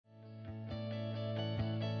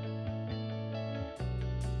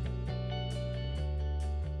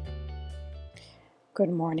Good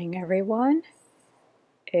morning, everyone.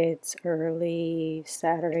 It's early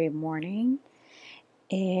Saturday morning,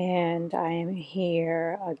 and I am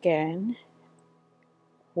here again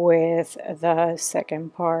with the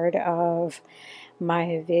second part of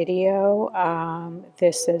my video.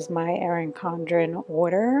 This is my Erin Condren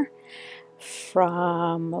order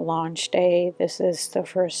from launch day. This is the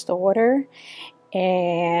first order,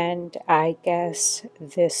 and I guess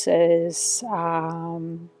this is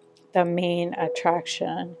the main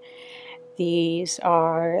attraction. These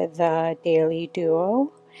are the Daily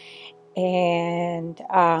Duo, and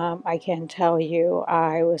I can tell you,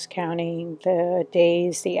 I was counting the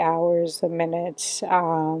days, the hours, the minutes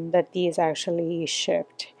that these actually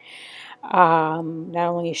shipped. Not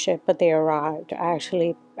only shipped, but they arrived. I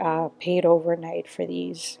actually paid overnight for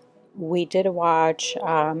these. We did watch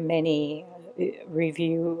many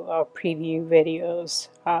review or preview videos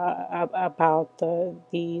about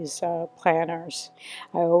these planners.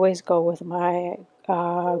 I always go with my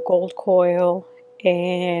gold coil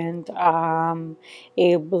and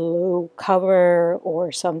a blue cover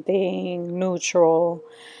or something neutral.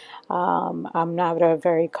 I'm not a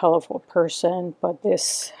very colorful person, but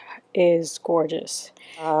this is gorgeous.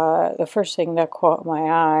 The first thing that caught my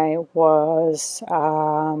eye was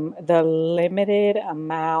the limited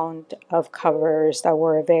amount of covers that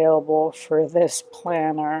were available for this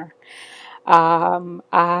planner.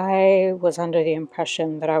 I was under the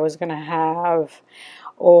impression that I was going to have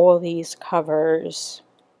all these covers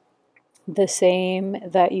the same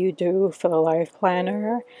that you do for the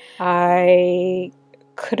LifePlanner. I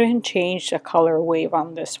couldn't change the color wave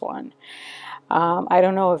on this one. I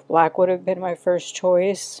don't know if black would have been my first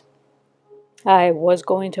choice. I was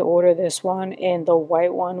going to order this one in the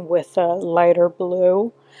white one with a lighter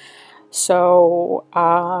blue. So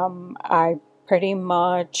I pretty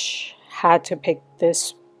much had to pick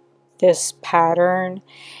this pattern,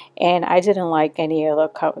 and I didn't like any of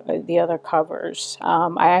the other covers.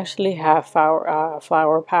 I actually have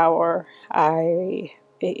Flower Power.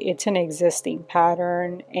 It's an existing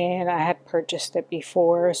pattern, and I had purchased it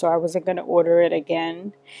before, so I wasn't going to order it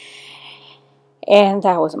again. And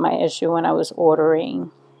that was my issue when I was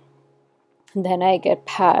ordering. Then I get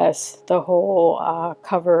past the whole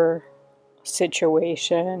cover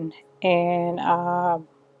situation and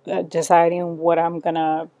deciding what I'm going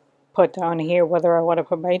to put down here, whether I want to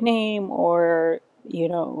put my name or, you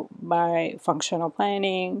know, my functional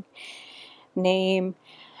planning name.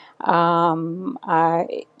 The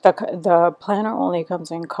planner only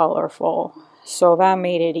comes in colorful, so that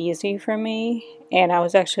made it easy for me, and I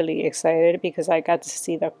was actually excited because I got to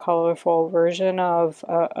see the colorful version of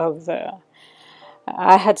the.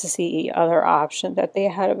 I had to see the other option that they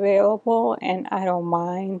had available, and I don't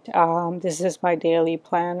mind. This is my daily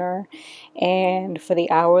planner, and for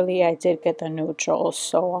the hourly, I did get the neutral,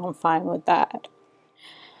 so I'm fine with that.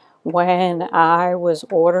 When I was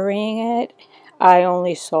ordering it, I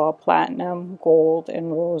only saw platinum, gold,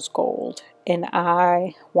 and rose gold, and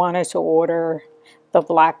I wanted to order the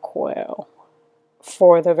black coil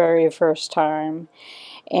for the very first time,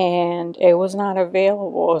 and it was not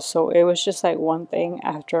available, so it was just like one thing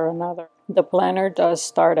after another. The planner does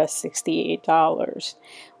start at $68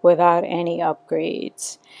 without any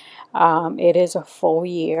upgrades. It is a full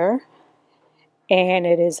year, and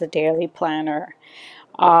it is a daily planner.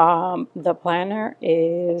 The planner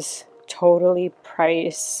is totally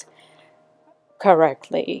priced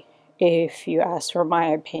correctly, if you ask for my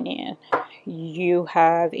opinion. You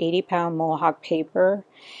have 80-pound Mohawk paper,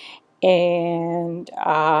 and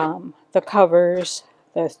the covers.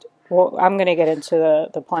 Well, I'm going to get into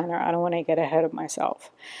the planner. I don't want to get ahead of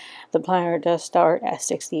myself. The planner does start at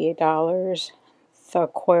 $68. The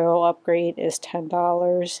coil upgrade is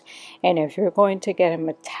 $10, and if you're going to get a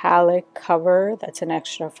metallic cover, that's an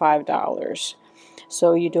extra $5.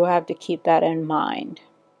 So you do have to keep that in mind.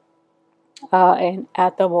 And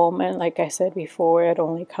at the moment, like I said before, it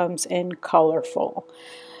only comes in colorful.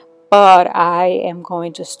 But I am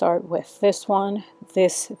going to start with this one.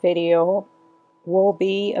 This video will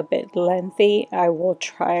be a bit lengthy. I will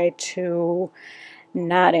try to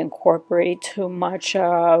not incorporate too much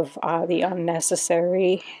of the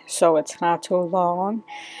unnecessary, so it's not too long.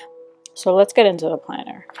 So let's get into the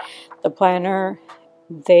planner. The planner,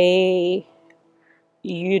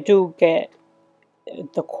 you do get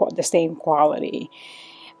the same quality.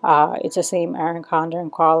 It's the same Erin Condren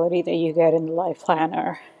quality that you get in the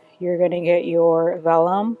LifePlanner. You're going to get your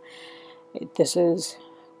vellum. This is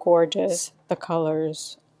gorgeous. The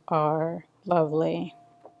colors are lovely.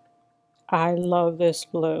 I love this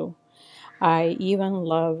blue. I even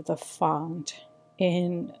love the font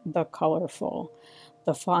in the colorful.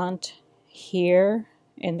 The font here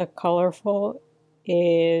in the colorful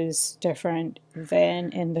is different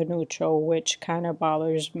than in the neutral, which kind of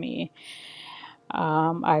bothers me.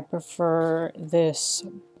 I prefer this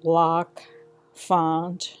block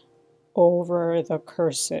font over the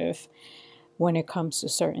cursive when it comes to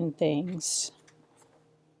certain things.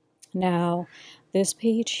 Now, this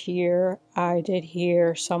page here, I did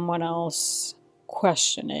hear someone else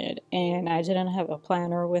question it, and I didn't have a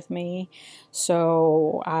planner with me,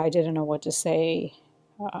 so I didn't know what to say.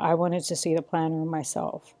 I wanted to see the planner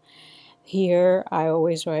myself. Here, I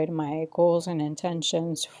always write my goals and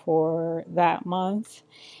intentions for that month,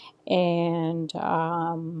 and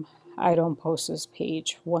I don't post this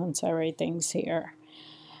page once I write things here.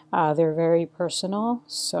 They're very personal,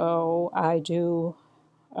 so I do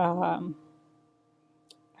have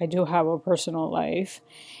a personal life,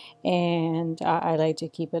 and I like to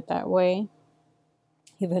keep it that way,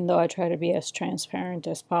 even though I try to be as transparent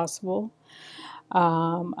as possible.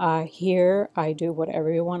 Here, I do what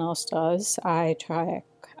everyone else does. I track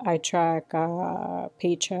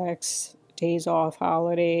paychecks, days off,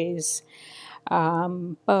 holidays.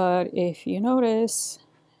 But if you notice,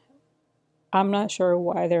 I'm not sure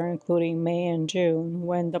why they're including May and June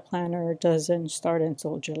when the planner doesn't start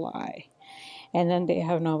until July. And then they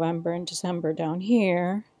have November and December down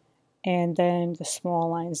here, and then the small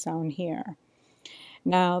lines down here.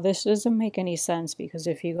 Now, this doesn't make any sense because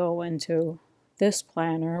if you go into this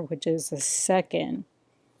planner, which is the second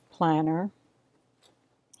planner,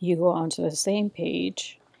 you go onto the same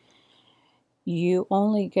page, you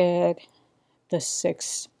only get the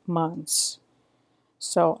 6 months.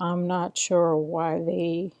 So I'm not sure why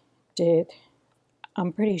they did.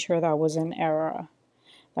 I'm pretty sure that was an error.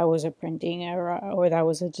 That was a printing error, or that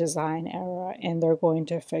was a design error, and they're going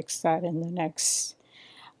to fix that in the next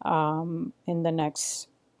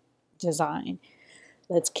design.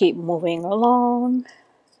 Let's keep moving along.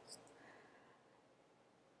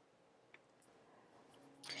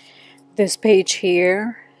 This page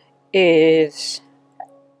here is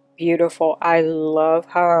beautiful. I love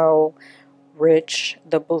how rich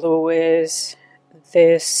the blue is.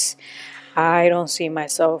 This, I don't see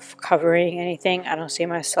myself covering anything. I don't see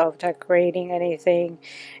myself decorating anything.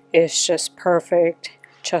 It's just perfect,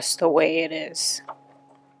 just the way it is.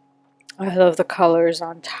 I love the colors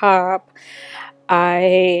on top.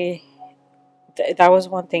 That was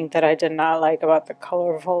one thing that I did not like about the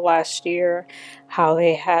colorful last year, how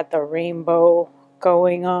they had the rainbow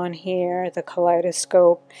going on here, the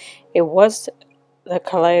kaleidoscope. It was the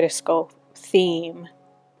kaleidoscope theme,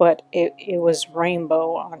 but it was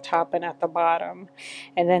rainbow on top and at the bottom.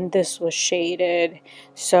 And then this was shaded.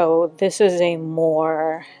 So this is a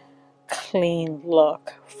more clean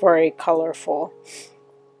look for a colorful.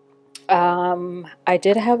 I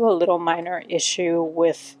did have a little minor issue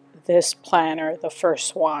with this planner, the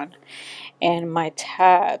first one, and my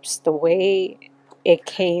tabs, the way it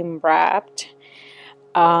came wrapped,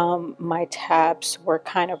 my tabs were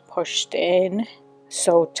kind of pushed in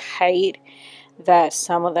so tight that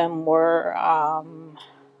some of them were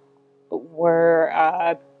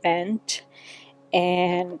bent.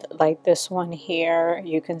 And like this one here,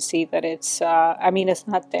 you can see that it's, I mean, it's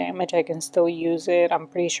not damaged. I can still use it. I'm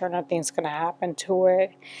pretty sure nothing's going to happen to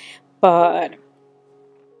it. But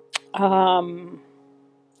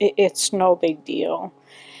it's no big deal.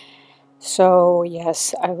 So,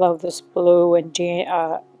 yes, I love this blue. And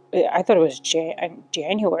I thought it was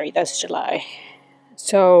January. That's July.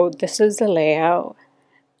 So, this is the layout.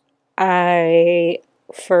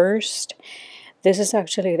 This is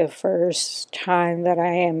actually the first time that I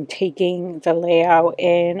am taking the layout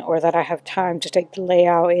in, or that I have time to take the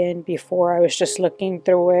layout in. Before I was just looking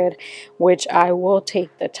through it, which I will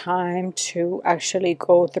take the time to actually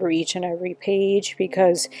go through each and every page,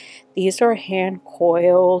 because these are hand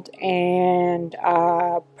coiled and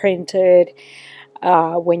printed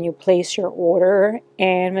when you place your order,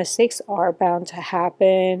 and mistakes are bound to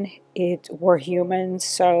happen. We're humans,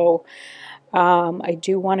 so I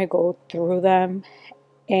do want to go through them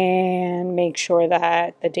and make sure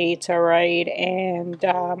that the dates are right, and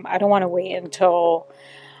I don't want to wait until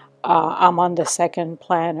I'm on the second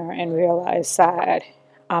planner and realize that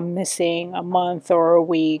I'm missing a month or a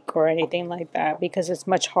week or anything like that, because it's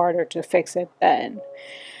much harder to fix it then.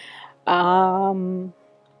 I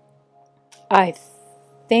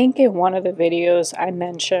think in one of the videos I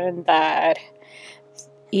mentioned that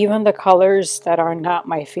even the colors that are not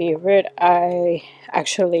my favorite, I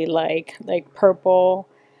actually like purple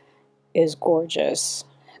is gorgeous.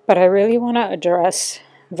 But I really want to address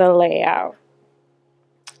the layout.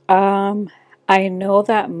 I know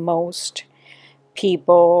that most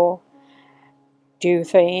people do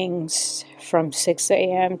things from 6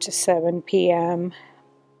 a.m. to 7 p.m.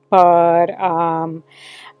 But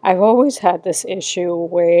I've always had this issue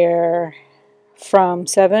where from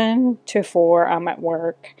 7 to 4 I'm at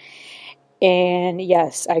work. And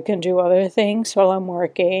yes, I can do other things while I'm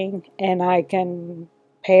working, and I can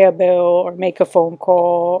pay a bill or make a phone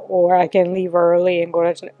call, or I can leave early and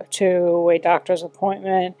go to a doctor's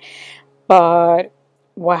appointment. But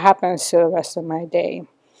what happens to the rest of my day?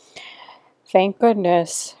 Thank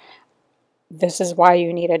goodness this is why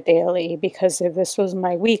you need a daily, because if this was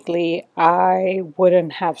my weekly, I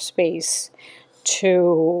wouldn't have space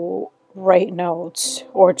to write notes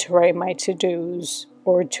or to write my to-dos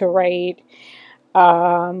or to write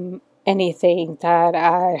anything that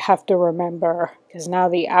I have to remember, because now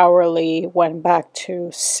the hourly went back to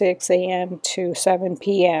 6 a.m. to 7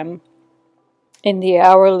 p.m. In the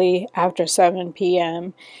hourly after 7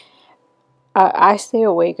 p.m., I stay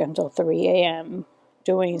awake until 3 a.m.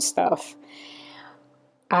 doing stuff.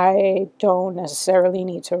 I don't necessarily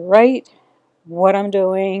need to write what I'm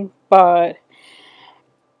doing, but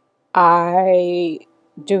I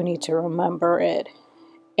do need to remember it.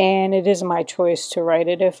 And it is my choice to write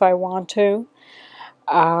it if I want to.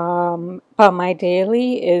 But my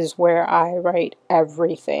daily is where I write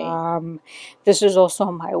everything. This is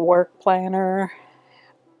also my work planner.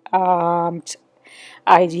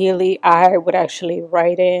 Ideally, I would actually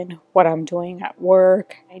write in what I'm doing at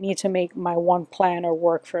work. I need to make my one planner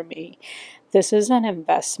work for me. This is an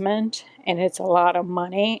investment and it's a lot of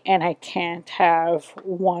money, and I can't have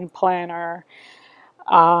one planner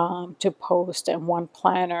to post and one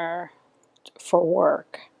planner for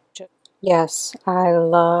work. Yes, I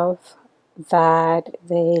love that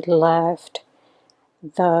they left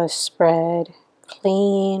the spread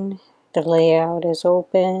clean. The layout is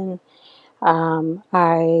open.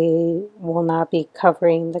 I will not be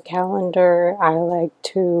covering the calendar. I like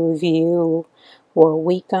to view what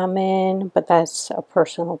week I'm in, but that's a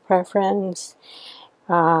personal preference.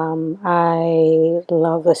 I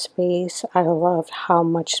love the space. I love how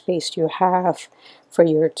much space you have for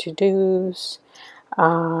your to-dos.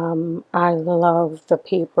 I love the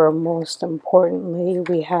paper. Most importantly,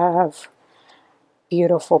 we have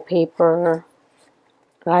beautiful paper.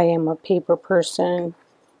 I am a paper person.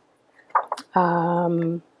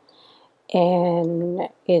 And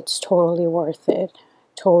it's totally worth it.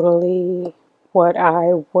 Totally what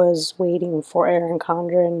I was waiting for Erin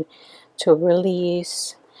Condren to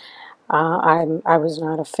release. I was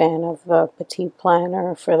not a fan of the petite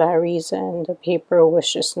planner for that reason. The paper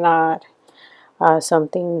was just not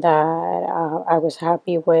something that I was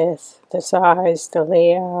happy with. The size, the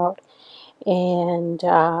layout, and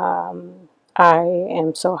I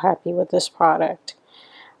am so happy with this product.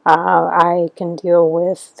 I can deal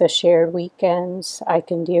with the shared weekends. I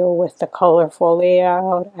can deal with the colorful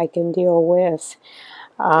layout. I can deal with,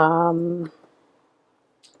 I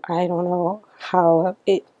don't know how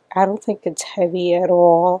it, I don't think it's heavy at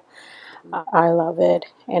all. I love it,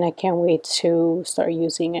 and I can't wait to start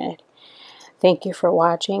using it. Thank you for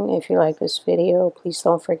watching. If you like this video, please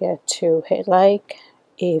don't forget to hit like.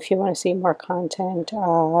 If you want to see more content,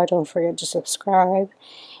 don't forget to subscribe.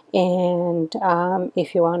 And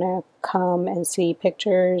if you want to come and see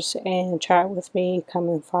pictures and chat with me, come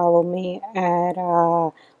and follow me at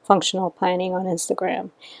Functional Planning on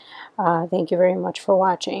Instagram. Thank you very much for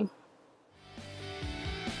watching.